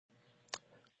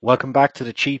Welcome back to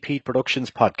the Cheap Heat Productions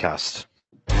podcast.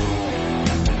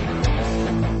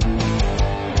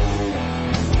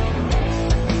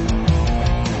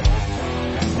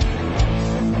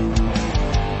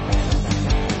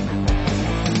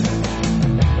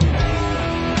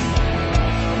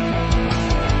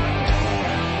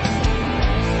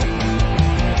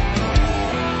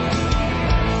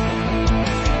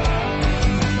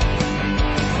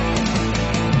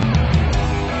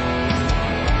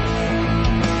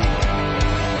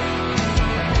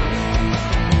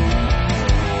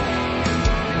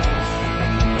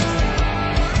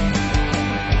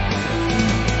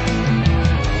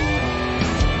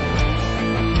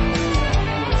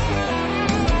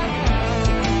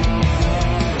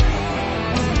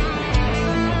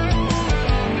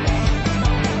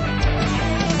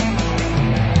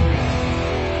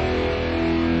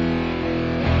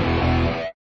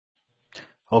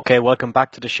 Okay, welcome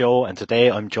back to the show, and today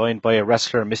I'm joined by a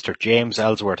wrestler, Mr. James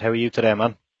Ellsworth. How are you today,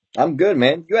 man? I'm good,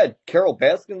 man. You had Carol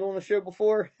Baskin on the show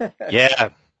before? Yeah,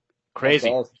 That's crazy.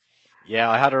 awesome. Yeah,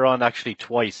 I had her on actually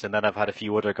twice, and then I've had a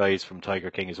few other guys from Tiger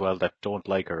King as well that don't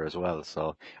like her as well.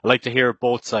 So I like to hear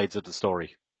both sides of the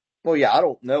story. Well, yeah, I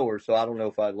don't know her, so I don't know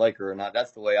if I like her or not.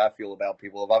 That's the way I feel about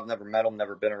people. If I've never met them,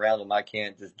 never been around them, I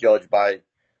can't just judge by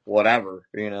whatever.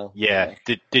 Yeah,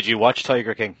 So, did you watch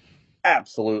Tiger King?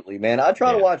 absolutely, man. I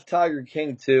try to Yeah, watch Tiger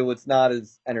King too. It's not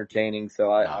as entertaining, so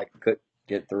no. I could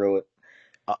get through it.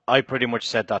 I pretty much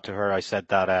said that to her. I said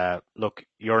that, look,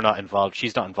 you're not involved.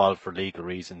 She's not involved for legal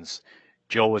reasons.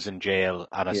 Joe was in jail,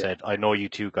 and I Yeah, said, I know you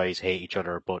two guys hate each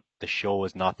other, but the show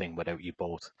is nothing without you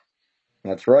both.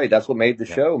 that's right. That's what made the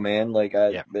Yeah, show, man.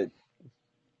 yeah.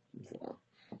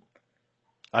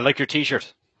 I like your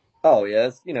T-shirt. Oh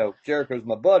yes, Jericho's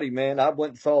my buddy, man. I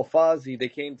went and saw Fozzy. They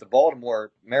came to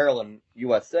Baltimore, Maryland,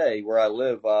 USA, where I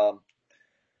live. Was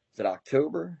it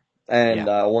October? And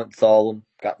Yeah, I went and saw them.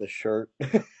 Got the shirt,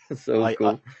 so it was I, I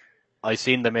cool. I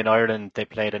seen them in Ireland. They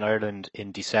played in Ireland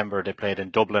in December. They played in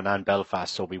Dublin and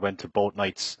Belfast, so we went to both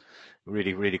nights.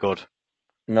 Really, really good.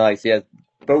 Nice, yeah.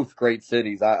 Both great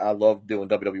cities. I love doing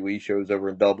WWE shows over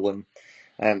in Dublin,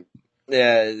 and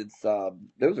yeah, it's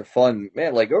those are fun,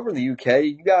 man. Like over in the UK,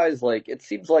 you guys like it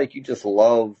seems like you just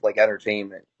love like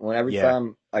entertainment. When every Yeah,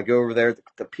 time I go over there,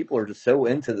 the people are just so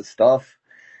into the stuff.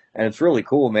 And it's really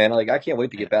cool, man. Like I can't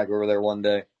wait to yeah. get back over there one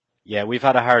day. Yeah, we've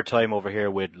had a hard time over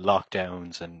here with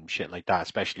lockdowns and shit like that,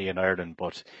 especially in Ireland.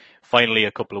 But finally,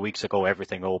 a couple of weeks ago,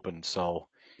 everything opened, so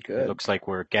it Good. looks like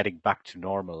we're getting back to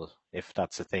normal, if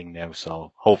that's a thing now.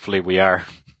 So hopefully we are.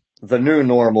 The new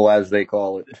normal, as they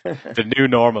call it. The new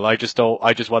normal. I just don't.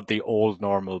 I just want the old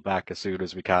normal back as soon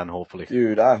as we can. Hopefully.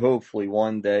 Dude, I hopefully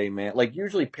one day, man. Like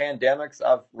usually pandemics,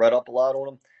 I've read up a lot on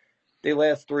them. They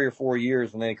last 3 or 4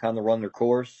 years and they kind of run their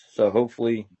course. So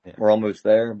hopefully Yeah, we're almost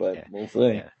there, but yeah, we'll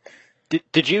see. yeah.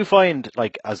 Did you find,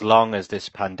 like, as long as this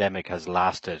pandemic has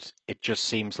lasted, it just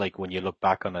seems like when you look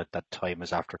back on it, that time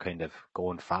is after kind of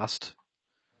going fast?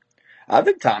 I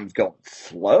think time's going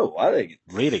slow. I think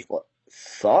Really?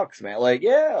 sucks, man. Like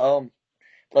yeah,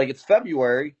 like it's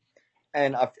February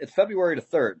and it's February the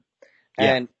 3rd, Yeah.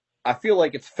 and I feel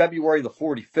like it's February the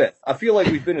 45th. I feel like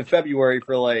we've been in February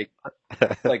for like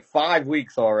 5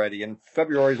 weeks already, and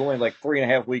February's only like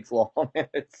 3.5 weeks long.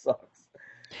 It sucks.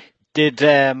 Did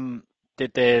the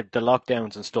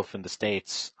lockdowns and stuff in the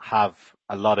States have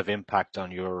a lot of impact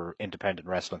on your independent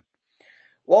wrestling?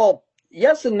 Well,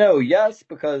 yes and no. Yes,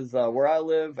 because where I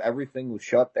live, everything was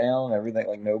shut down. Everything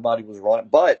like nobody was running.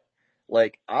 But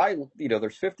like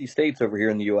there's 50 states over here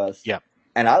in the U.S. Yeah.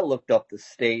 And I looked up the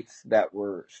states that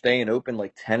were staying open,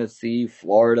 like Tennessee,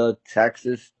 Florida,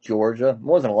 Texas, Georgia. There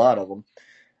wasn't a lot of them.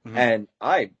 Hmm. And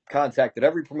I contacted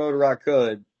every promoter I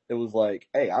could. It was like,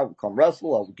 hey, I would come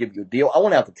wrestle. I would give you a deal. I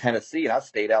went out to Tennessee and I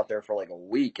stayed out there for like a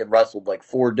week and wrestled like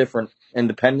 4 different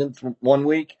independents one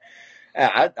week.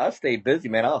 And I stayed busy,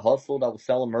 man. I hustled. I was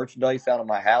selling merchandise out of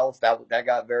my house. That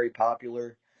got very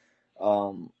popular.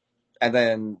 Um, and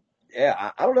then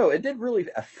yeah, I don't know. It didn't really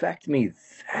affect me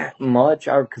that much.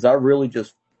 Because I really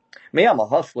just me. I'm a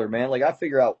hustler, man. Like I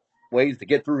figure out ways to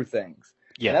get through things,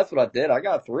 and Yeah. that's what I did. I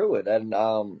got through it, and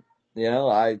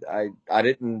I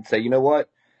didn't say, you know what,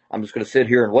 I'm just going to sit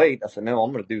here and wait. I said, no,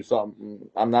 I'm going to do something.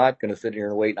 I'm not going to sit here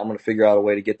and wait. I'm going to figure out a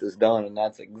way to get this done, and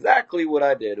that's exactly what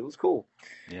I did. It was cool.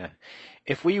 Yeah.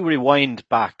 If we rewind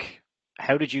back,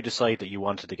 how did you decide that you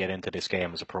wanted to get into this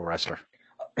game as a pro wrestler?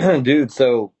 Dude,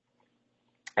 so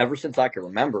ever since I can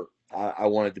remember, I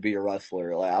wanted to be a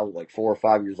wrestler. Like I was like 4 or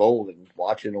 5 years old and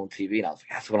watching it on TV, and I was like,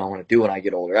 "That's what I want to do when I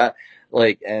get older."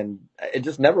 And it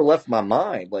just never left my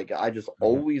mind. Like I just Hmm.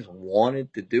 always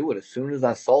wanted to do it. As soon as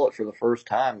I saw it for the first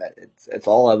time, that it's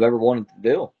all I've ever wanted to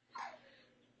do.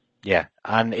 Yeah,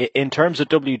 and in terms of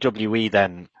WWE,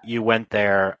 then you went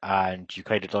there and you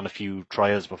kind of done a few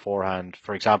trials beforehand.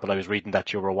 For example, I was reading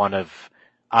that you were one of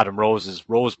Adam Rose's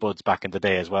Rosebuds back in the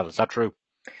day as well. Is that true?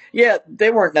 Yeah, they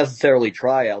weren't necessarily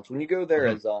tryouts. When you go there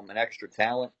Hmm. as an extra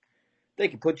talent, they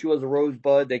can put you as a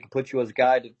rosebud. They can put you as a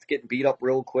guy that's getting beat up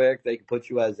real quick. They can put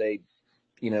you as a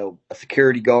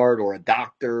security guard or a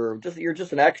doctor. Just you're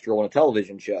just an extra on a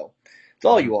television show. It's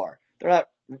all Hmm. you are. They're not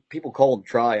people call them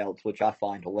tryouts, which I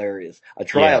find hilarious. A Yeah.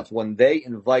 tryout's when they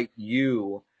invite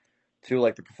you to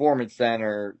like the performance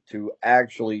center to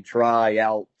actually try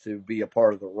out to be a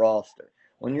part of the roster.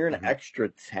 When you're an Hmm. extra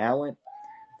talent,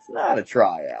 it's not a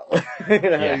tryout.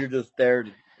 Yeah. You're just there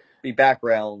to be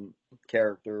background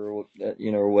character or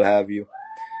what have you.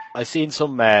 I've seen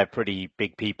some pretty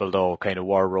big people though, kind of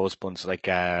wore Rosebuds. Like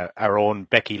our own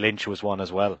Becky Lynch was one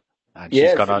as well, and she's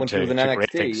Yeah, gone on when she was in to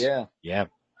great NXT, things. yeah. Yeah.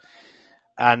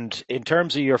 And in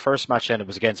terms of your first match, then it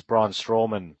was against Braun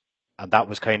Strowman, and that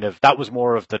was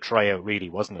more of the tryout, really,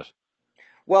 wasn't it?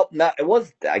 Well, not it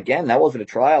was again. That wasn't a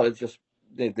trial. It's just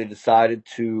they decided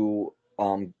to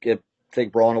get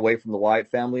take Braun away from the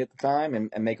Wyatt family at the time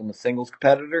and make him a singles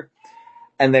competitor.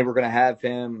 And they were going to have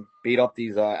him beat up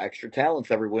these extra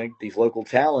talents every week, these local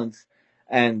talents.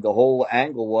 And the whole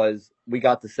angle was we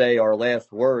got to say our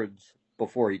last words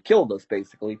before he killed us,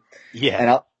 basically. Yeah.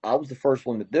 And I was the first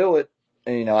one to do it.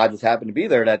 And, I just happened to be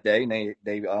there that day, and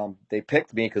they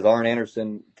picked me because Arn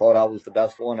Anderson thought I was the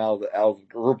best one out of the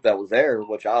group that was there,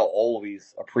 which I'll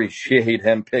always appreciate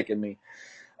him picking me.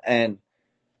 And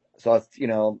so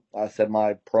I said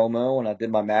my promo and I did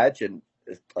my match, and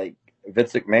it's like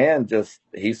Vince McMahon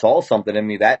he saw something in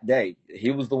me that day.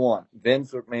 He was the one.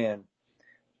 Vince McMahon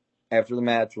after the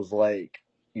match was like,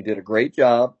 "You did a great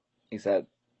job." He said,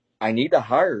 "I need to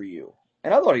hire you,"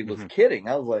 and I thought he was Hmm. kidding.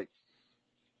 I was like,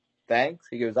 "Thanks."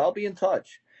 He goes, "I'll be in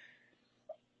touch."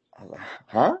 I was like,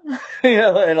 "Huh?"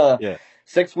 And Yeah.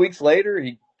 6 weeks later,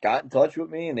 he got in touch with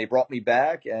me, and they brought me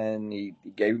back, and he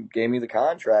gave me the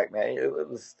contract. Man, it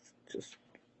was just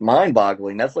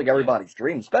mind-boggling. That's like Yeah. everybody's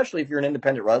dream, especially if you're an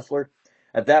independent wrestler.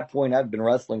 At that point, I'd been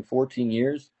wrestling 14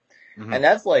 years, Hmm. and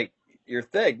that's like your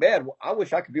thing, man. I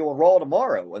wish I could be on Raw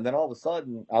tomorrow, and then all of a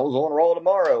sudden, I was on Raw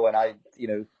tomorrow, and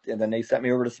and then they sent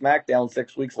me over to SmackDown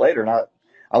 6 weeks later, and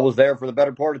I was there for the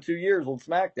better part of 2 years on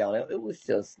SmackDown. It was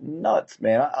just nuts,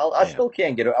 man. I Yeah. still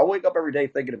can't get it. I wake up every day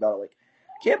thinking about it. Like,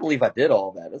 I can't believe I did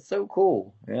all that. It's so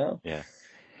cool. Yeah. Yeah.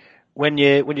 When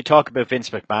you talk about Vince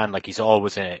McMahon, like he's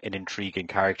always an intriguing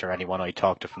character. Anyone I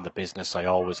talk to from the business, I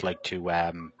always like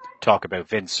to talk about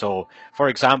Vince. So, for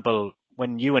example,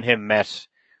 when you and him met,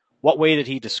 what way did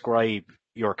he describe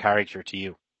your character to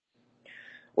you?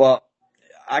 Well,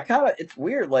 it's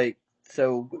weird. Like,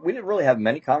 so we didn't really have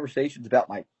many conversations about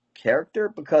my character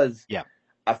because Yeah.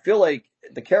 I feel like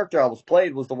the character I was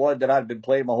played was the one that I'd been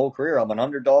playing my whole career. I'm an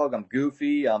underdog. I'm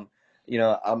goofy. I'm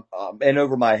in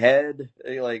over my head.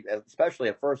 Like, especially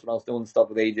at first when I was doing stuff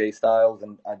with AJ Styles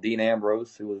and Dean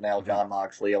Ambrose, who is now Hmm. John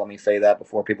Moxley. Let me say that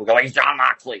before people go, he's John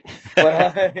Moxley.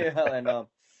 But and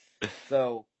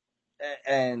so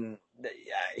and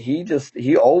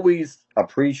he always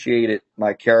appreciated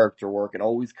my character work and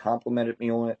always complimented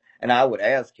me on it. And I would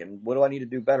ask him, "What do I need to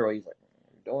do better?" He's like,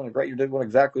 "You're doing great. You're doing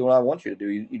exactly what I want you to do.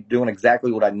 You're doing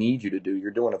exactly what I need you to do. You're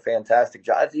doing a fantastic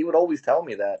job." He would always tell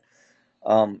me that.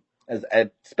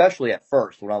 Especially at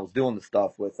first when I was doing the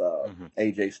stuff with Hmm.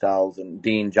 AJ Styles and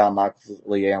Dean John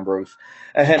Moxley Ambrose,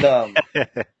 and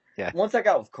Yeah. once I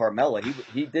got with Carmella,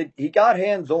 he got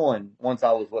hands on once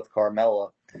I was with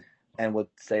Carmella and would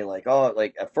say like, oh,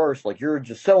 like at first, like you're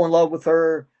just so in love with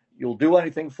her, you'll do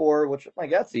anything for her, which like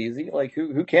that's easy. Like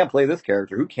who can't play this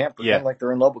character? Who can't Yeah. pretend like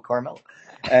they're in love with Carmella?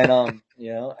 And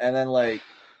and then like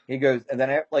he goes, and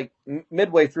then like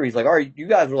midway through, he's like, all right, you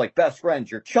guys are like best friends,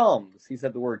 you're chums. He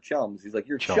said the word chums. He's like,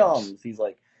 you're Chums. chums. He's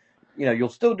like, you'll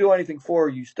still do anything for her,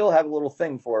 you still have a little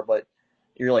thing for her, but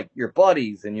you're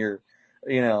buddies and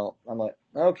I'm like,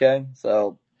 okay,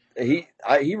 so he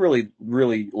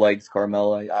really likes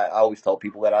Carmella. I always tell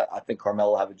people that I think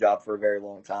Carmella will have a job for a very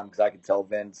long time because I can tell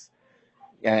Vince,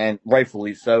 and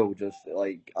rightfully so, just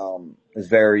like is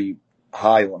very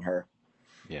high on her.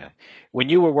 Yeah. When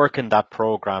you were working that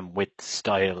program with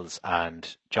Styles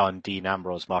and John Dean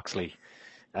Ambrose Moxley,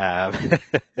 um,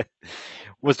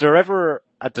 was there ever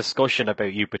a discussion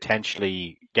about you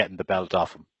potentially getting the belt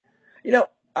off him?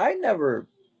 I never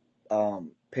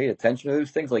paid attention to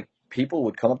those things. Like people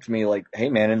would come up to me like, "Hey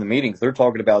man, in the meetings they're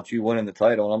talking about you winning the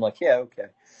title," and I'm like, "Yeah, okay."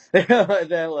 And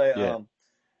then like Yeah.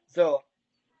 so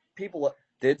people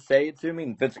did say it to me,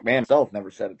 and Vince McMahon himself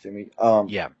never said it to me.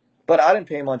 Yeah. But I didn't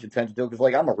pay much attention to it because,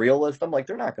 like, I'm a realist. I'm like,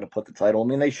 they're not going to put the title. I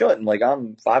mean, they shouldn't. Like,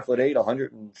 I'm 5'8",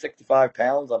 165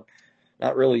 pounds. I'm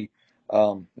not really,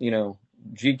 you know,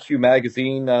 GQ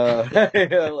magazine.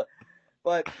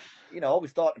 But I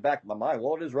always thought in the back of my mind,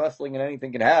 well, it is wrestling and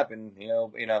anything can happen.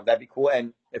 That'd be cool.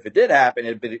 And if it did happen,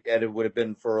 it would have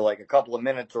been for like a couple of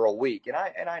minutes or a week. And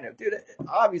I know, dude,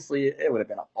 obviously it would have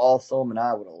been awesome, and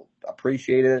I would have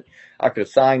appreciated it. I could have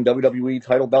signed WWE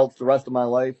title belts the rest of my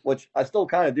life, which I still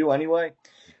kind of do anyway.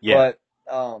 Yeah,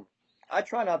 But I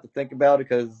try not to think about it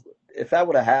because if that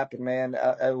would have happened, man,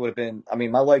 it would have been. I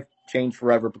mean, my life changed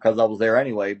forever because I was there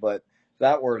anyway. But if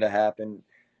that were to happen,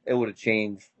 it would have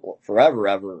changed forever,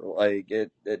 ever. Like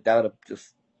that would have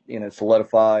just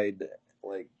solidified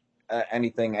like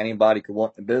anything anybody could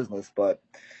want in the business. But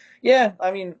yeah,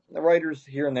 I mean, the writers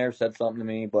here and there said something to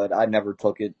me, but I never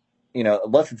took it.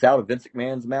 Unless it's out of Vince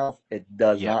McMahon's mouth, it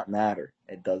does yeah, not matter.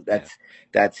 It does. yeah,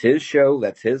 That's his show.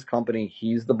 That's his company.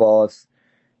 He's the boss.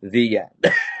 The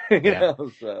end. yeah.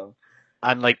 So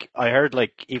And like I heard,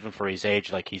 like even for his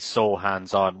age, like he's so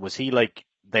hands on. Was he like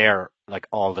there like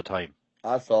all the time?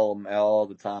 I saw him all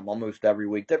the time, almost every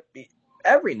week.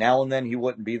 Every now and then he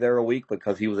wouldn't be there a week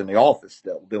because he was in the office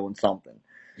still doing something.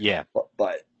 Yeah.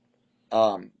 But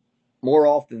um, more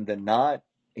often than not,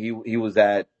 he was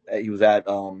at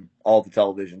all the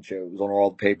television shows on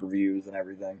all the pay-per-views and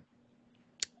everything.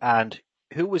 And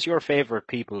who was your favorite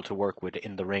people to work with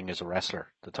in the ring as a wrestler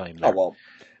at the time Oh there? well,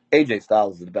 AJ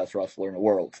Styles is the best wrestler in the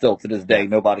world. Still to this Yeah. day,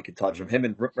 nobody can touch him. Hmm. Him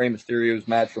and Rey Mysterio's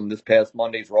match from this past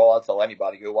Monday's Raw. I tell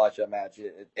anybody go watch that match.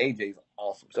 AJ's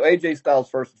awesome. So AJ Styles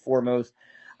first and foremost.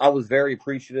 I was very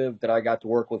appreciative that I got to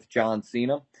work with John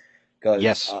Cena because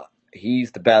Yes.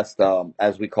 he's the best,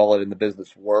 as we call it in the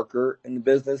business, worker in the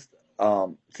business.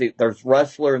 See, there's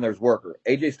wrestler and there's worker.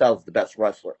 AJ Styles is the best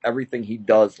wrestler. Everything he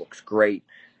does looks great.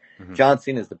 Hmm. John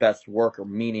Cena is the best worker,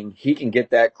 meaning he can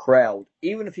get that crowd,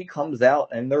 even if he comes out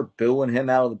and they're booing him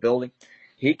out of the building,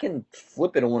 he can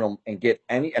flip it on them and get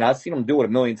any. And I've seen him do it a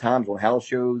million times on house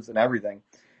shows and everything.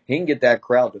 He can get that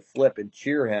crowd to flip and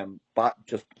cheer him by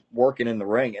just working in the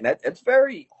ring, and it's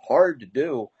very hard to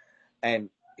do. And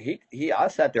I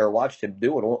sat there and watched him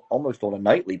do it almost on a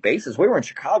nightly basis. We were in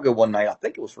Chicago one night, I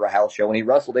think it was for a house show, and he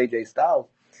wrestled AJ Styles,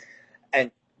 and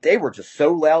they were just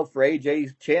so loud for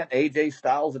AJ's chant AJ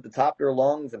Styles at the top of their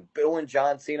lungs and booing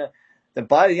John Cena. Then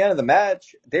by the end of the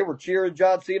match, they were cheering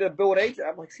John Cena and booing AJ.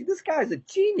 I'm like, see, this guy's a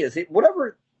genius.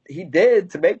 Whatever he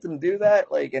did to make them do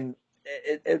that, like, and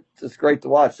it's just great to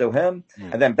watch. So him,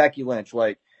 Mm. and then Becky Lynch,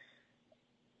 like,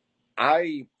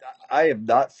 I I am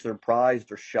not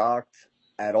surprised or shocked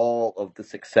at all of the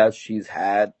success she's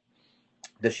had.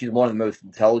 That she's one of the most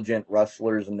intelligent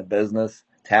wrestlers in the business,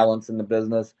 talents in the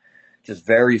business, just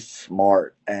very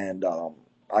smart. And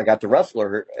I got to wrestle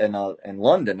her in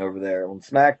London over there on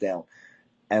SmackDown,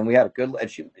 and we had a good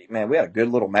we had a good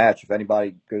little match. If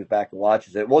anybody goes back and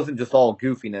watches it, it wasn't just all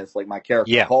goofiness like my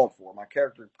character Yeah. called for. My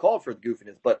character called for the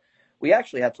goofiness, but we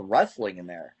actually had some wrestling in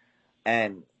there,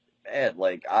 and. Man,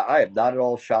 like I am not at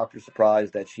all shocked or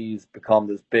surprised that she's become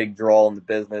this big draw in the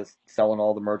business, selling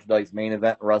all the merchandise, main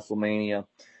event in WrestleMania.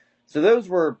 So those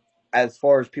were, as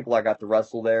far as people I got to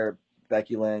wrestle there,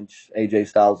 Becky Lynch, AJ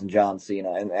Styles, and John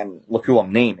Cena. And look who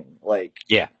I'm naming. Like,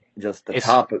 Yeah. just the It's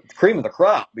cream of the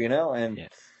crop, And,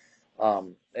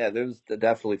 yeah. those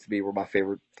definitely to me were my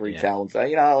favorite three Yeah. talents. I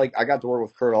got to work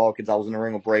with Kurt Hawkins. I was in the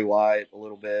ring with Bray Wyatt a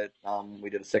little bit. We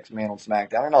did a 6-man on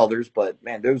SmackDown and others, but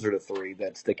man, those are the three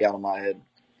that stick out in my head.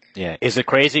 Yeah. Is it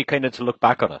crazy kind of to look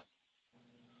back on it?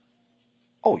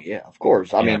 Oh yeah, of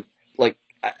course. I Yeah. mean, like,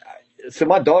 so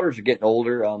my daughters are getting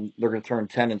older. They're going to turn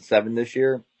 10 and 7 this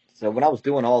year. So when I was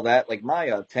doing all that, like my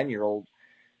 10-year-old,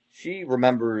 she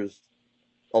remembers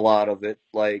a lot of it.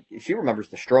 Like she remembers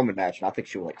the Strowman match, and I think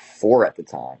she was like 4 at the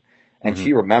time. And Hmm.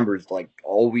 she remembers, like,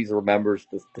 always remembers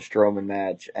the Strowman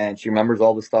match, and she remembers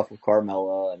all the stuff with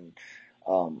Carmella,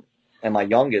 um, and my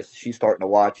youngest, she's starting to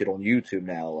watch it on YouTube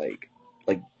now. Like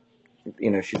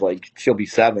she's like, she'll be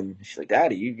 7. She's like,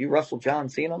 Daddy, you wrestled John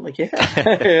Cena? I'm like,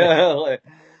 yeah. Like,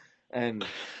 and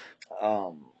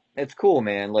it's cool,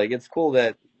 man. Like, it's cool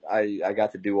that I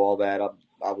got to do all that.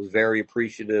 I was very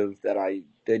appreciative that I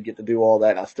did get to do all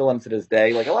that. And I still am to this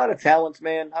day. Like, a lot of talents,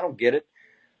 man, I don't get it.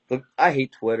 But I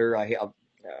hate Twitter. I hate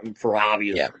for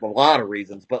obvious Yeah. a lot of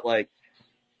reasons. But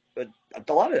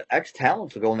a lot of ex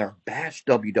talents will go in there and bash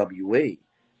WWE.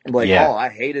 And be like, Yeah. oh, I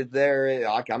hated their.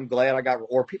 I'm glad I got.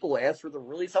 Or people will ask for the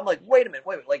release. I'm like, wait a minute.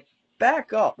 Like,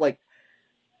 back up. Like,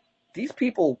 these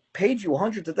people paid you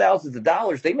hundreds of thousands of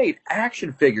dollars. They made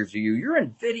action figures of you. You're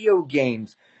in video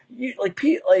games. You like,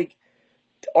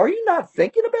 are you not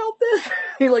thinking about this?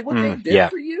 Like what they did Yeah.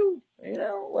 for you?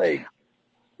 Like,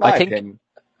 I My think opinion.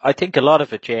 I think a lot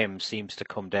of it, James, seems to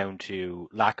come down to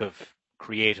lack of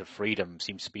creative freedom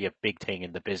seems to be a big thing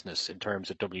in the business in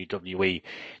terms of WWE.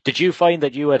 Did you find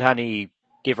that you had any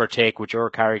give or take with your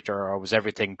character, or was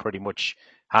everything pretty much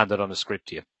handed on a script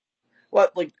to you? Well,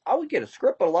 like I would get a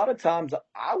script, but a lot of times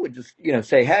I would just,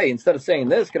 say, "Hey, instead of saying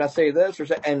this, can I say this?" Or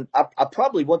say, and I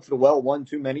probably went to the well one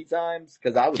too many times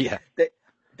because I would. Yeah, They,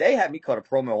 they had me cut a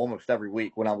promo almost every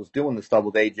week when I was doing the stuff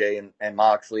with AJ and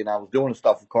Moxley, and I was doing the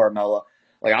stuff with Carmella.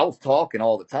 Like I was talking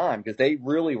all the time because they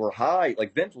really were high.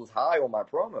 Like Vince was high on my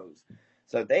promos,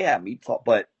 so they had me talk.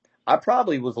 But I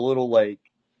probably was a little like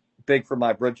big for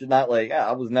my britches. Not like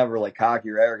I was never like cocky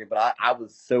or arrogant, but I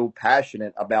was so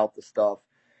passionate about the stuff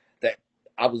that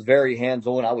I was very hands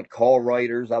on. I would call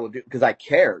writers. I would do because I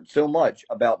cared so much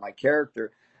about my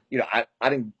character. I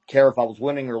didn't care if I was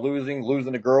winning or losing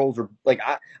to girls or like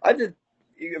I did.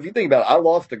 If you think about it, I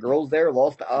lost to girls there,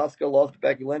 lost to Asuka, lost to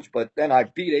Becky Lynch, but then I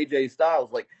beat AJ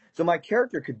Styles. Like, so my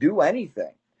character could do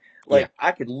anything. yeah, Like,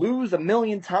 I could lose a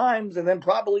million times and then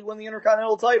probably win the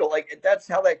Intercontinental title. Like, that's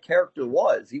how that character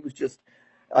was. He was just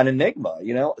an enigma.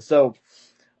 So,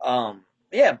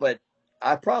 yeah, but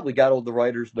I probably got on the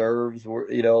writer's nerves, or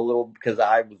a little because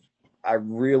I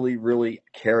really, really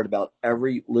cared about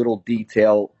every little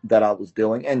detail that I was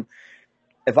doing. And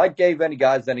if I gave any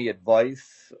guys any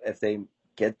advice, if they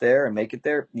get there and make it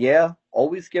there, yeah,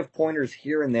 always give pointers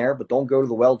here and there, but don't go to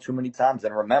the well too many times.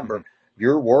 And mhm, remember,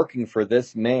 you're working for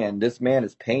this man. This man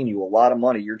is paying you a lot of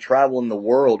money. You're traveling the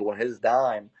world on his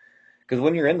dime. Because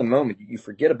when you're in the moment, you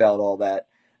forget about all that.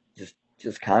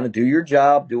 Just kind of do your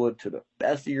job, do it to the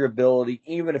best of your ability,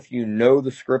 even if you know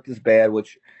the script is bad.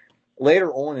 Which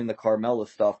later on in the Carmella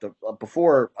stuff,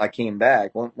 before I came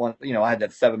back, I had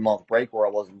that 7 month break where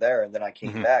I wasn't there, and then I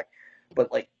came mhm. back.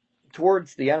 But like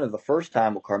towards the end of the first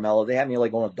time with Carmella, they had me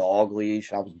like on a dog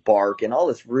leash, and I was barking, all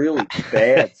this really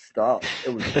bad stuff. It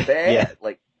was Yeah, bad,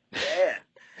 like bad,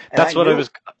 and I that's what I knew. was.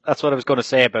 That's what I was going to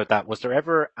say about that. Was there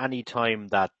ever any time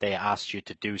that they asked you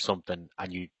to do something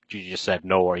and you just said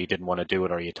no, or you didn't want to do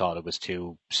it, or you thought it was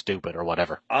too stupid, or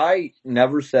whatever? I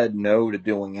never said no to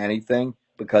doing anything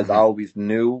because I Hmm. always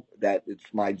knew that it's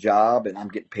my job and I'm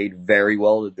getting paid very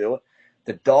well to do it.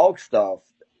 The dog stuff,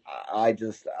 I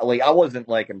just like I wasn't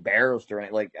like embarrassed or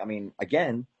anything. Like I mean,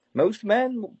 again, most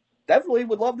men definitely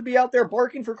would love to be out there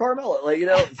barking for Carmella. Like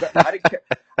so I didn't care.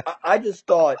 I just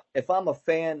thought if I'm a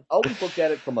fan, I always looked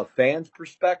at it from a fan's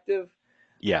perspective.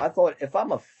 Yeah. I thought if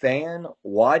I'm a fan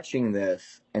watching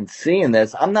this and seeing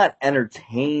this, I'm not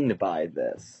entertained by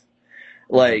this.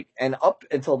 Hmm. Like, and up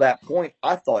until that point,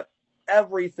 I thought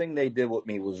everything they did with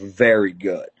me was very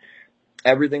good.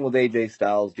 Everything with AJ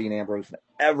Styles, Dean Ambrose,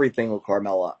 everything with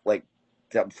Carmella, like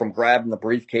from grabbing the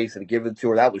briefcase and giving it to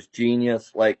her, that was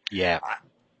genius. Like, Yeah. I,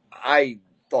 I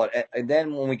thought, and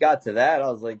then when we got to that,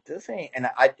 I was like, this ain't. And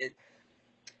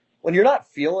when you're not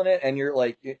feeling it, and you're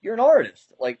like, you're an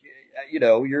artist, like,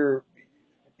 you're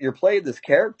playing this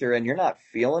character, and you're not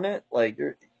feeling it, like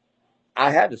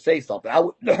I had to say something. I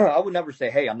would I would never say,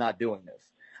 "Hey, I'm not doing this."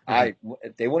 Hmm.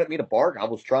 If they wanted me to bark, I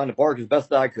was trying to bark as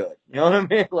best I could. You know what I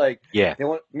mean? Like Yeah. they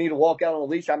want me to walk out on a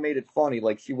leash, I made it funny.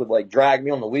 Like she would like drag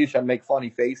me on the leash, I'd make funny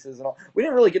faces and all. We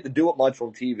didn't really get to do it much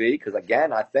on TV because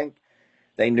again, I think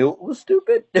they knew it was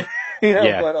stupid.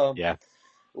 Yeah. But Yeah.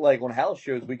 like on house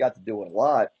shows, we got to do it a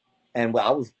lot, and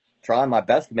I was trying my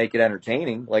best to make it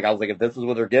entertaining. Like I was like, if this is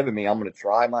what they're giving me, I'm going to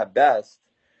try my best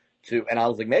and I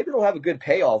was like, maybe it'll have a good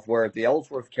payoff where the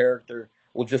Ellsworth character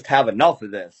will just have enough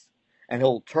of this, and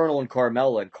he'll turn on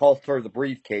Carmella and cost her the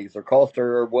briefcase or cost her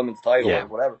her women's title or Yeah.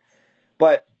 whatever.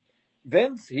 But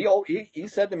Vince, he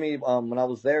said to me when I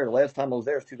was there, the last time I was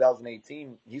there was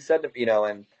 2018. He said to me,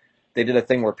 and they did a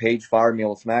thing where Paige fired me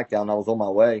on SmackDown. And I was on my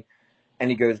way, and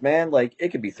he goes, man, like it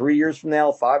could be 3 years from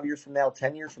now, 5 years from now,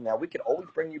 10 years from now. We could always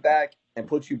bring you back and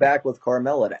put you back with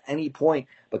Carmella at any point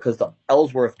because the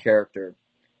Ellsworth character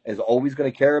is always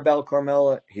going to care about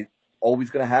Carmella. He's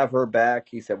always going to have her back.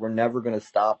 He said, we're never going to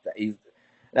stop that.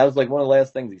 That was like one of the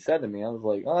last things he said to me. I was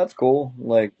like, oh, that's cool.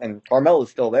 Like, and Carmella's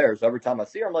still there. So every time I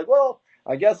see her, I'm like, well,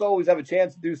 I guess I always have a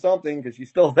chance to do something because she's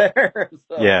still there.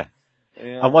 So, Yeah.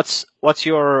 And what's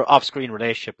your off-screen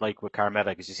relationship like with Carmella?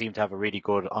 Because you seem to have a really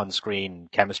good on-screen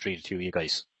chemistry, the two of you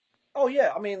guys. Oh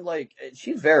yeah, I mean, like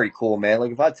she's very cool, man.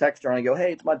 Like if I text her and I go,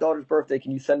 "Hey, it's my daughter's birthday.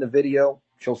 Can you send a video?"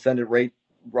 She'll send it right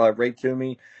to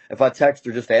me. If I text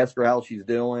her, just ask her how she's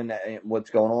doing and what's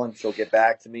going on, she'll get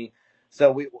back to me.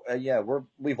 So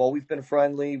we've always been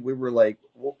friendly. We were like,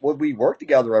 we work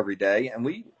together every day, and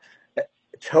we a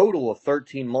total of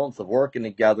 13 months of working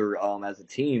together as a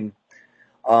team.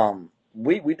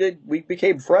 we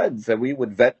became friends, and we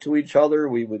would vet to each other.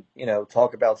 We would,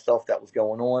 talk about stuff that was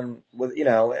going on with, and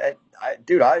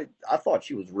I thought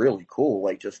she was really cool,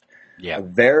 like just Yeah. a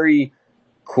very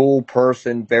cool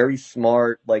person, very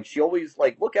smart. Like she always,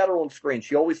 like, look at her on screen.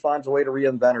 She always finds a way to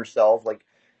reinvent herself. Like,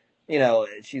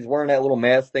 she's wearing that little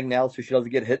mask thing now so she doesn't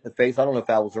get hit in the face. I don't know if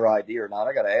that was her idea or not.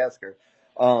 I got to ask her.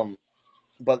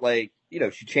 But like,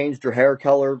 she changed her hair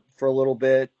color for a little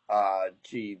bit.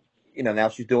 She, now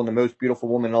she's doing the most beautiful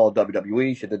woman in all of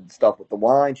WWE. She did stuff with the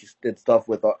wine. She did stuff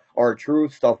with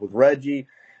R-Truth, stuff with Reggie.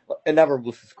 It never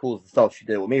was as cool as the stuff she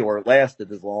did with me, or it lasted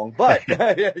as long. But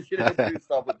yeah, she didn't do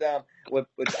stuff with them, which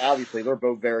obviously they're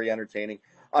both very entertaining.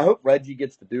 I hope Reggie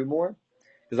gets to do more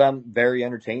because I'm very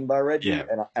entertained by Reggie, Yeah.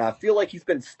 and I feel like he's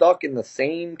been stuck in the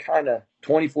same kind of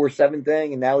 24/7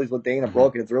 thing, and now he's with Dana Hmm.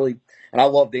 Brooke, and it's really, and I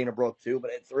love Dana Brooke too,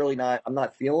 but it's really not. I'm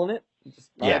not feeling it. It's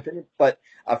just my Yeah. opinion, but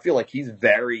I feel like he's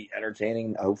very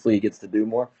entertaining. Hopefully, he gets to do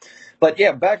more. But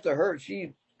yeah, back to her.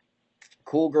 She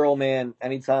cool girl, man.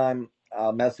 Anytime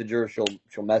I message her, she'll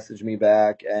message me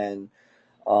back, and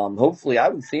hopefully I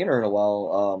haven't seen her in a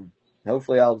while.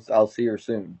 Hopefully I'll see her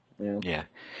soon. Yeah.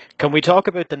 Can we talk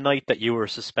about the night that you were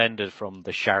suspended from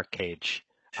the shark cage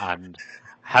and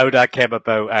how that came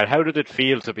about and how did it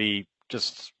feel to be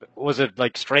just, was it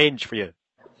like strange for you?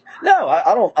 No,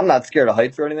 I don't. I'm not scared of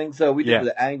heights or anything. So we did Yeah.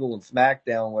 the Angle and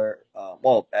SmackDown where,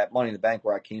 at Money in the Bank,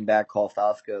 where I came back, cost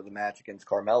Asuka the match against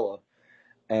Carmella,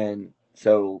 and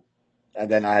so, and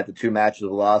then I had the two matches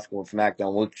with Asuka and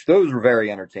SmackDown, which those were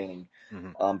very entertaining. Hmm.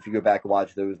 If you go back and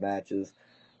watch those matches,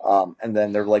 and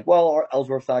then they're like, well,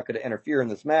 Ellsworth's not going to interfere in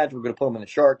this match. We're going to put him in the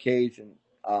shark cage, and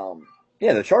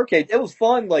yeah, the shark cage. It was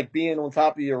fun, like being on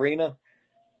top of the arena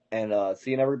and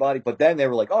seeing everybody. But then they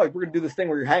were like, oh, we're going to do this thing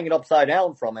where you're hanging upside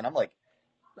down from, it. And I'm like,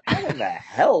 how in the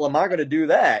hell am I going to do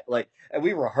that? Like, and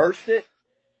we rehearsed it.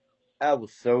 That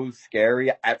was so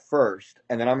scary at first.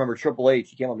 And then I remember Triple H,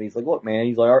 he came up to me, he's like, look, man,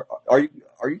 he's like, are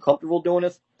you comfortable doing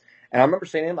this? And I remember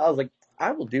saying to him, I was like,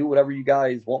 I will do whatever you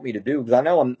guys want me to do because I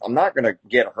know I'm not going to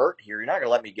get hurt here. You're not going to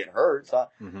let me get hurt. So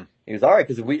Hmm. he was all right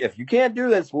because if you can't do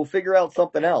this, we'll figure out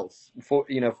something else for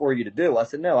you to do. I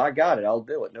said, no, I got it. I'll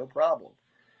do it. No problem.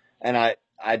 And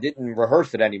I didn't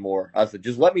rehearse it anymore. I said,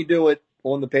 just let me do it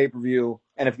on the pay per view.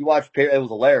 And if you watch, it was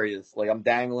hilarious. Like I'm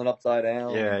dangling upside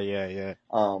down, Yeah, and yeah, yeah.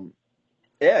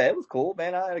 yeah, it was cool,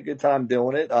 man. I had a good time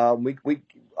doing it.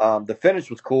 The finish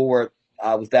was cool where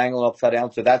I was dangling upside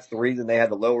down, so that's the reason they had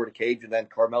to lower the cage, and then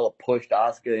Carmella pushed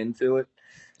Asuka into it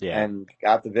Yeah. and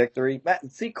got the victory. Man,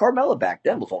 see, Carmella back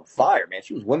then was on fire, man.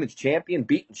 She was women's champion,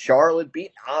 beating Charlotte,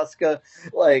 beating Asuka,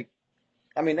 like.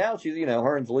 I mean, now she's,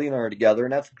 her and Zelina are together,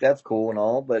 and that's cool and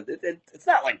all, but it's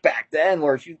not like back then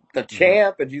where she's the Hmm.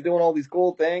 champ and she's doing all these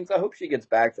cool things. I hope she gets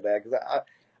back to that because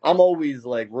I'm always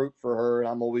like root for her, and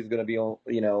I'm always going to be,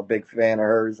 a big fan of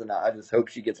hers, and I just hope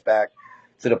she gets back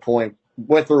to the point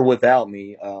with or without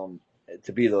me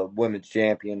to be the women's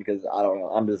champion because I don't know,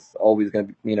 I'm just always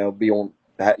going to, be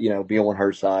on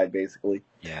her side basically.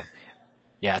 Yeah.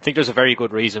 Yeah, I think there's a very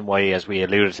good reason why, as we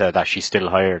alluded to, that she's still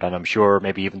hired, and I'm sure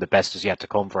maybe even the best is yet to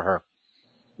come for her.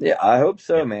 Yeah, I hope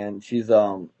so, Yeah. man. She's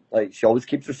like she always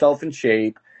keeps herself in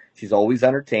shape. She's always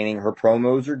entertaining. Her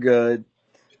promos are good.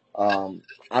 I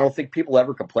don't think people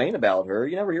ever complain about her.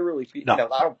 You never hear really, No.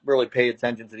 I don't really pay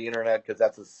attention to the internet because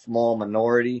that's a small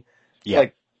minority. Yeah.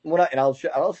 Like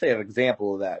I'll say an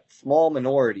example of that small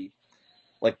minority,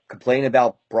 like complain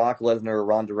about Brock Lesnar or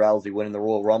Ronda Rousey winning the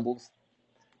Royal Rumbles,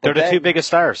 They're but the two then biggest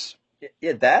stars.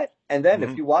 yeah, that, and then Hmm.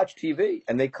 if you watch TV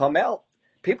and they come out,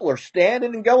 people are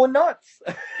standing and going nuts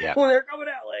Yeah. when they're coming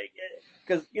out, like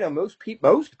because most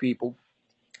people,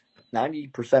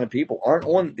 90% of people aren't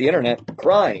on the internet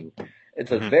crying.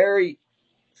 It's a Hmm. very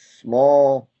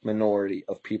small minority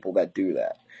of people that do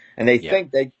that, and they Yeah.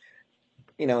 think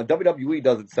WWE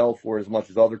doesn't sell for as much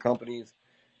as other companies,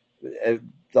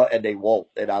 and they won't.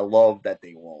 And I love that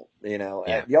they won't.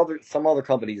 Yeah. And some other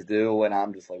companies do, and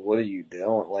I'm just like, what are you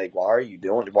doing? Like, why are you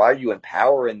doing? Why are you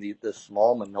empowering this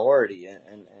small minority?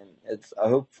 And it's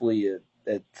hopefully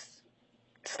it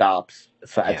stops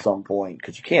at Yeah. some point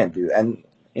because you can't do. And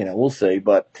we'll see.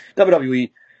 But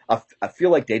WWE, I feel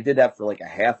like they did that for like a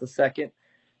half a second,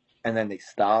 and then they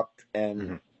stopped,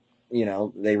 and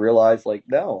Hmm. they realized like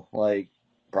no, like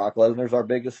Brock Lesnar's our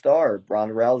biggest star,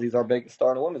 Ronda Rousey's our biggest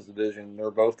star in the women's division.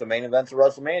 They're both the main events of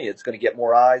WrestleMania. It's going to get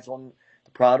more eyes on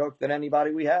the product than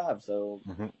anybody we have. So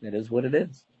Hmm. it is what it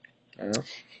is. You know?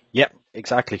 Yeah,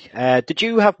 exactly. Did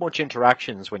you have much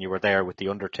interactions when you were there with the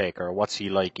Undertaker? Or what's he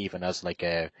like, even as like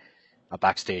a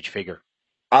backstage figure?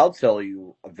 I'll tell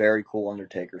you a very cool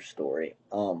Undertaker story.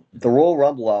 The Royal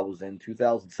Rumble I was in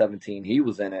 2017, he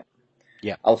was in it.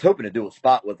 Yeah. I was hoping to do a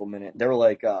spot with them in it. They were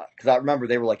like, because I remember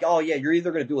they were like, oh yeah, you're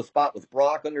either going to do a spot with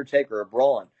Brock, Undertaker, or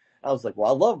Braun. I was like,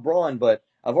 well, I love Braun, but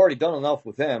I've already done enough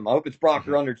with him. I hope it's Brock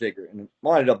Hmm. or Undertaker. And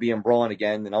mine ended up being Braun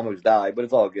again and almost died, but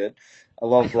it's all good. I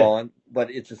love Braun,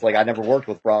 but it's just like I never worked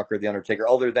with Brock or the Undertaker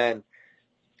other than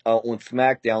on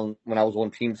SmackDown when I was on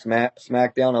Team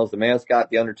SmackDown. I was the mascot.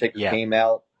 The Undertaker Yeah. came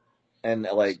out and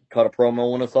like cut a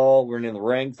promo on us all. We were in the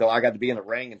ring, so I got to be in the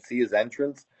ring and see his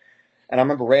entrance. And I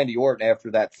remember Randy Orton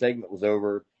after that segment was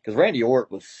over, because Randy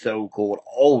Orton was so cool and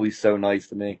always so nice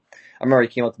to me. I remember he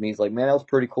came up to me, he's like, "Man, that was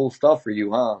pretty cool stuff for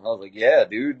you, huh?" I was like, "Yeah,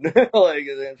 dude." Like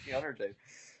that's the Undertaker.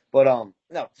 But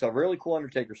no, so really cool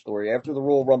Undertaker story. After the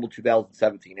Royal Rumble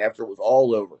 2017, after it was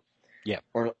all over, Yeah.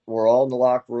 we're all in the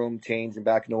locker room, changing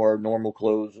back into our normal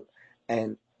clothes,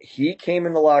 and he came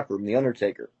in the locker room, the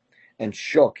Undertaker, and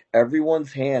shook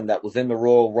everyone's hand that was in the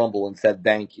Royal Rumble and said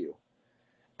thank you.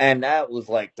 And that was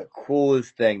like the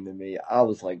coolest thing to me. I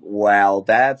was like, wow,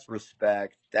 that's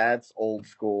respect. That's old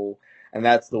school. And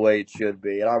that's the way it should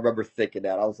be. And I remember thinking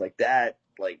that. I was like, that,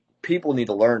 like, people need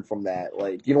to learn from that.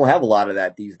 Like, you don't have a lot of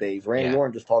that these days. Randy Yeah.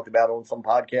 Orton just talked about it on some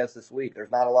podcast this week.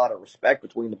 There's not a lot of respect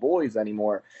between the boys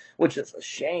anymore, which is a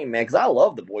shame, man, because I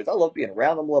love the boys. I love being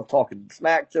around them. I love talking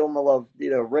smack to them. I love,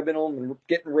 ribbing them and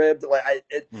getting ribbed. Like,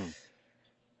 Mm.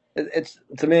 it's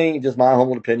to me, just my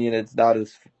humble opinion, it's not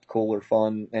as cool or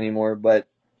fun anymore, but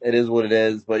it is what it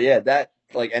is. But yeah, that,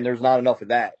 like, and there's not enough of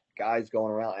that. Guys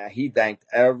going around, and he thanked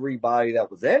everybody that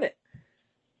was in it.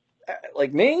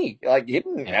 Like me, like he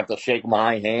didn't Yeah. have to shake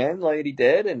my hand like he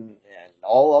did, and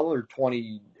all other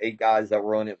 28 guys that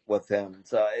were in it with him.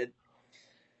 So it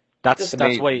That's just that's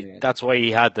amazing, why man. that's why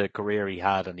he had the career he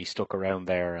had, and he stuck around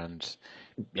there, and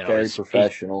Very he's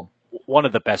professional. one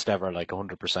of the best ever, like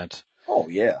 100%. Oh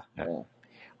yeah, Yeah. yeah.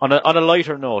 On a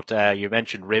lighter note, you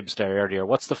mentioned ribs there earlier.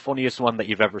 What's the funniest one that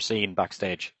you've ever seen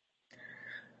backstage?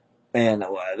 Man,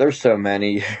 there's so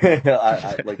many.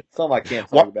 I like some I can't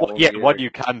talk about on Yeah, the what air. you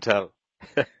can tell.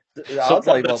 I'll tell Someone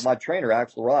you about that's my trainer,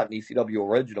 Axel Rott, in ECW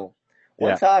Original.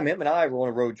 One yeah, time, him and I were on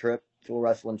a road trip to a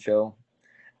wrestling show,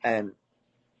 and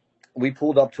we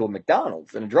pulled up to a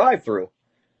McDonald's in a drive-through,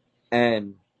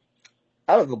 and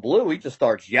out of the blue, he just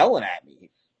starts yelling at me.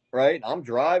 Right? I'm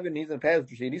driving, he's in the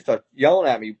passenger seat, he starts yelling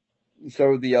at me,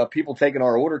 so the people taking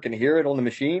our order can hear it on the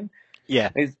machine. yeah,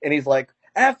 And he's like,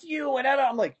 "F you," and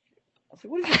I'm like, I was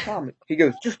like, "What is your problem?" He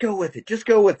goes, "Just go with it. Just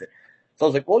go with it." So I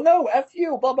was like, "Well, no, F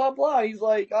you, blah, blah, blah." He's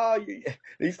like, "Oh,"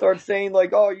 he starts saying,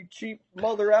 like, "Oh, you cheap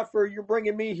mother effer, you're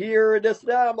bringing me here and this and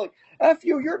that." I'm like, "F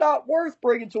you, you're not worth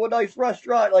bringing to a nice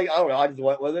restaurant." Like, I don't know. I just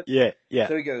went with it. yeah, yeah,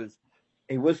 So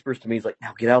he whispers to me, he's like,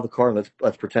 "Now get out of the car and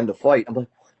let's pretend to fight." I'm like,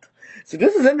 so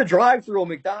this is in the drive-through of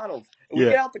McDonald's. And we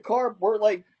yeah, get out the car, we're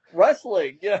like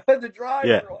wrestling, in the yeah.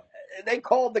 drive-through. And they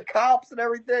called the cops and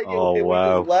everything, Oh and we just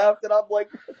wow. left. And I'm like,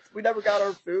 we never got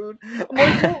our food. I'm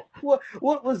like,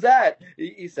 what was that?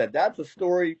 He said, that's a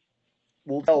story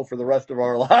we'll tell for the rest of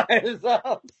our lives. I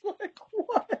was like,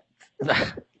 what?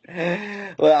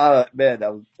 Well, man,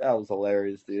 that was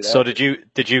hilarious, dude. So did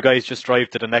you guys just drive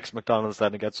to the next McDonald's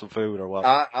then and get some food or what?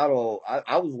 I don't.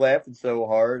 I was laughing so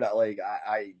hard.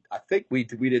 I think we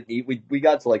didn't eat. We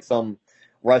got to like some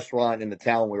restaurant in the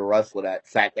town we were wrestling at.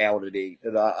 Sat down to eat,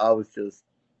 and I was just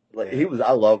like Yeah, he was.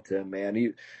 I loved him, man.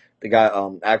 The guy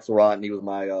Axelrod, and he was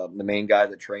my the main guy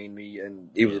that trained me, and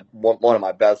he was yeah, one of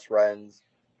my best friends.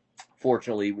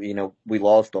 Fortunately, we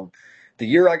lost him. The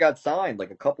year I got signed,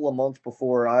 like a couple of months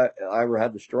before I ever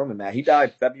had the Strowman match, he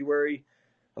died February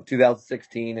of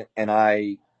 2016, and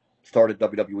I started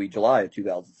WWE July of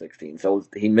 2016. So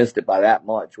he missed it by that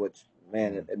much, which,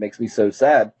 man, mm, it makes me so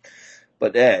sad.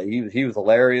 But yeah, he was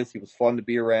hilarious. He was fun to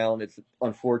be around. It's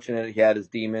unfortunate he had his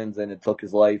demons and it took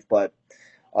his life, but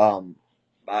um,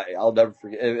 I'll never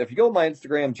forget. If you go to my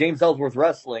Instagram, James Ellsworth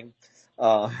Wrestling,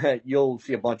 you'll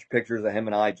see a bunch of pictures of him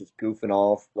and I just goofing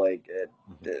off. Like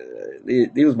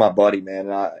mhm. he was my buddy, man.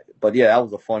 But yeah, that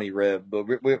was a funny rib. But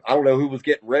I don't know who was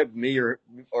getting ribbed, me or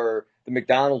the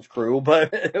McDonald's crew, but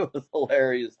it was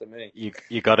hilarious to me.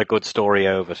 You got a good story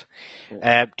out of it.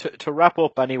 Yeah. To wrap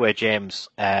up anyway, James,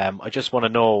 I just want to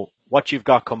know what you've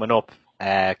got coming up,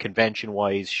 convention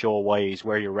wise, show wise,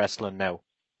 where you're wrestling now.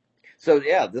 So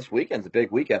yeah, this weekend's a big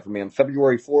weekend for me. On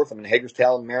February 4th, I'm in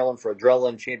Hagerstown, Maryland for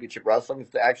Adrenaline Championship Wrestling.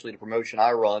 It's actually the promotion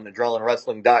I run.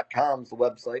 AdrenalineWrestling.com is the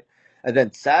website. And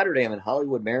then Saturday, I'm in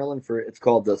Hollywood, Maryland for it's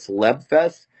called the Celeb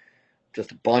Fest.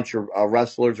 Just a bunch of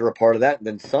wrestlers are a part of that. And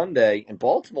then Sunday in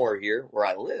Baltimore here, where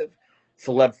I live,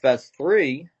 Celeb Fest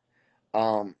 3.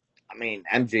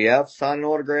 MJF signing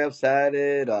autographs at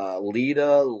it,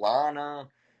 Lita, Lana,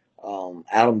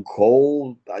 Adam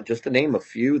Cole, just to name a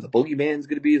few. The Boogeyman's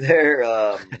going to be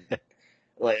there.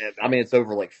 like, I mean, it's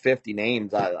over like 50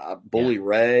 names. Yeah. Bully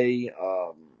Ray,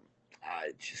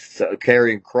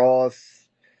 Karrion Cross,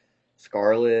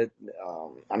 Scarlett.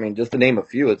 I mean, just to name a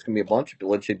few, it's gonna be a bunch of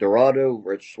people. Lindsay Dorado,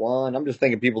 Rich Swann. I'm just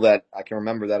thinking people that I can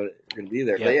remember that are gonna be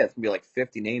there. But Yeah. yeah, it's gonna be like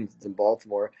 50 names. It's in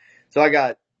Baltimore. So I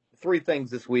got 3 things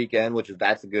this weekend,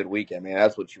 that's a good weekend, man.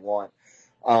 That's what you want.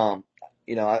 Um,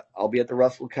 I'll be at the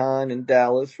WrestleCon in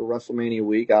Dallas for WrestleMania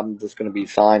week. I'm just going to be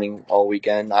signing all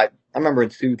weekend. I remember in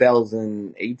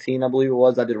 2018, I believe it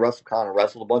was, I did WrestleCon and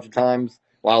wrestled a bunch of times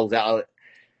while I was out.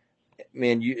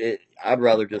 Man, I'd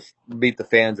rather just beat the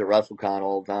fans at WrestleCon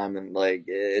all the time, and like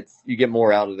you get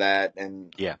more out of that,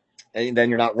 Yeah. and then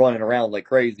you're not running around like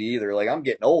crazy either. Like I'm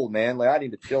getting old, man. Like I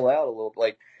need to chill out a little.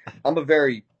 Like I'm a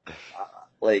very uh,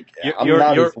 like You're I'm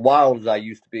not you're as wild as I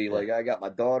used to be. yeah. Like I got my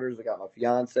daughters, I got my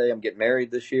fiance. I'm getting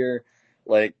married this year.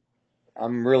 Like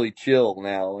I'm really chill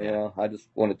now. Yeah. I just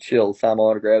want to chill, sign my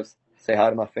autographs, say hi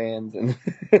to my fans, and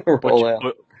But roll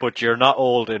out. but you're not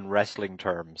old in wrestling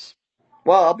terms.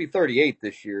 Well, I'll be 38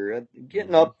 this year. Getting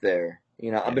Hmm. up there.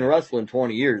 I've been Yeah. wrestling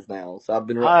 20 years now, so I've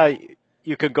been. Uh,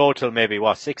 you can go till maybe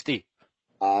what, 60?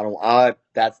 I don't. I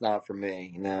That's not for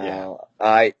me. Yeah. No,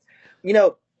 I. You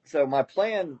know. So my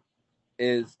plan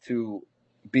is to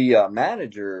be a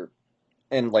manager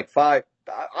in like five.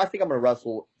 I think I'm gonna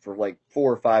wrestle for like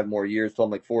 4 or 5 more years till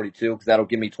I'm like 42, because that'll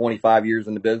give me 25 years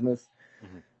in the business,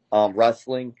 Hmm.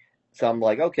 wrestling. So I'm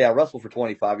like, okay, I wrestled for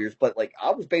 25 years, but like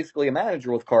I was basically a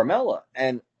manager with Carmella,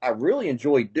 and I really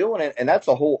enjoyed doing it, and that's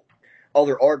a whole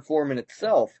other art form in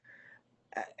itself.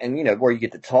 And where you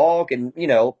get to talk, and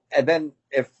then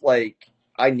if like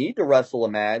I need to wrestle a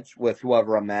match with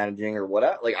whoever I'm managing or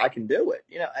whatever, like I can do it.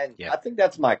 And Yeah. I think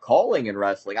that's my calling in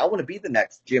wrestling. I want to be the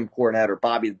next Jim Cornette or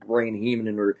Bobby the Brain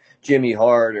Heenan or Jimmy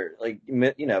Hart or like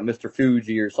Mr.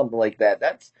 Fuji or something like that.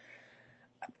 That's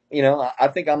I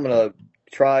think I'm gonna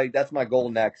try. That's my goal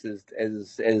next, is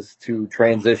to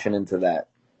transition into that.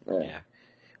 Yeah. Yeah.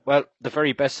 Well, the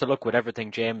very best of luck with everything,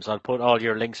 James. I'll put all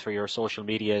your links for your social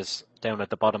medias down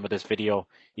at the bottom of this video.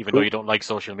 Even though Cool. you don't like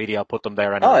social media, I'll put them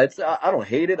there Oh, anyway. I don't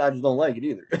hate it. I just don't like it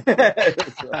either. Yeah.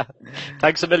 So,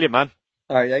 Thanks a million, man.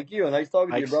 all right, thank you. Nice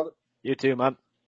talking to you, Thanks. brother. You too, man.